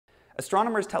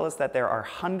Astronomers tell us that there are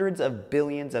hundreds of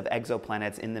billions of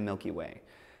exoplanets in the Milky Way.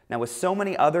 Now, with so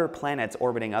many other planets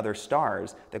orbiting other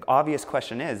stars, the obvious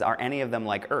question is, are any of them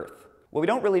like Earth? Well, we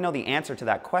don't really know the answer to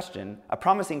that question. A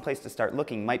promising place to start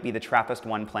looking might be the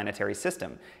TRAPPIST-1 planetary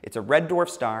system. It's a red dwarf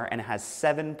star and has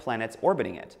 7 planets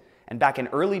orbiting it. And back in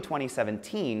early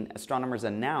 2017, astronomers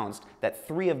announced that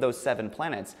 3 of those 7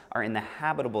 planets are in the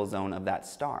habitable zone of that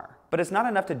star. But it's not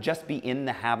enough to just be in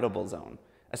the habitable zone.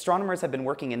 Astronomers have been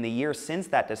working in the years since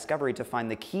that discovery to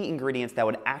find the key ingredients that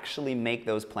would actually make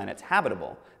those planets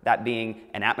habitable, that being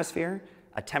an atmosphere,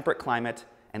 a temperate climate,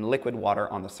 and liquid water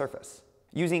on the surface.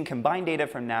 Using combined data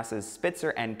from NASA's Spitzer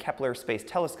and Kepler space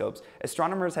telescopes,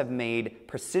 astronomers have made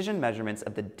precision measurements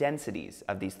of the densities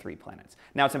of these 3 planets.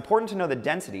 Now, it's important to know the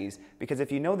densities because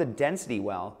if you know the density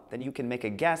well, then you can make a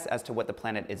guess as to what the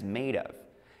planet is made of.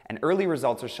 And early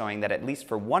results are showing that at least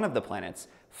for one of the planets,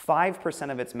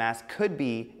 5% of its mass could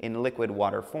be in liquid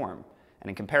water form. And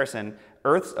in comparison,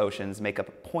 Earth's oceans make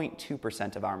up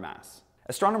 0.2% of our mass.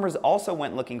 Astronomers also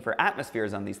went looking for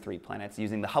atmospheres on these 3 planets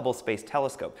using the Hubble Space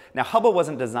Telescope. Now, Hubble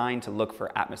wasn't designed to look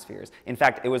for atmospheres. In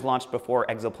fact, it was launched before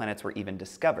exoplanets were even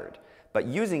discovered. But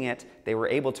using it, they were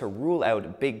able to rule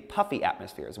out big puffy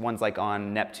atmospheres, ones like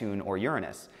on Neptune or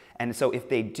Uranus. And so if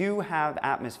they do have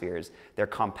atmospheres, they're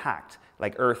compact,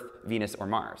 like Earth, Venus, or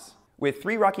Mars. With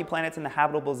 3 rocky planets in the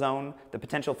habitable zone, the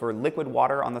potential for liquid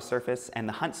water on the surface, and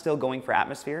the hunt still going for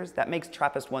atmospheres, that makes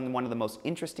TRAPPIST-1 one of the most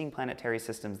interesting planetary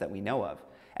systems that we know of.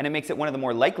 And it makes it one of the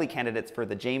more likely candidates for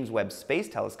the James Webb Space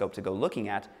Telescope to go looking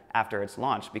at after its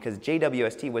launch, because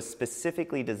JWST was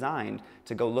specifically designed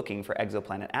to go looking for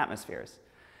exoplanet atmospheres.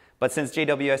 But since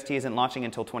JWST isn't launching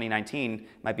until 2019, it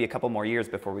might be a couple more years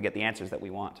before we get the answers that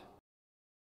we want.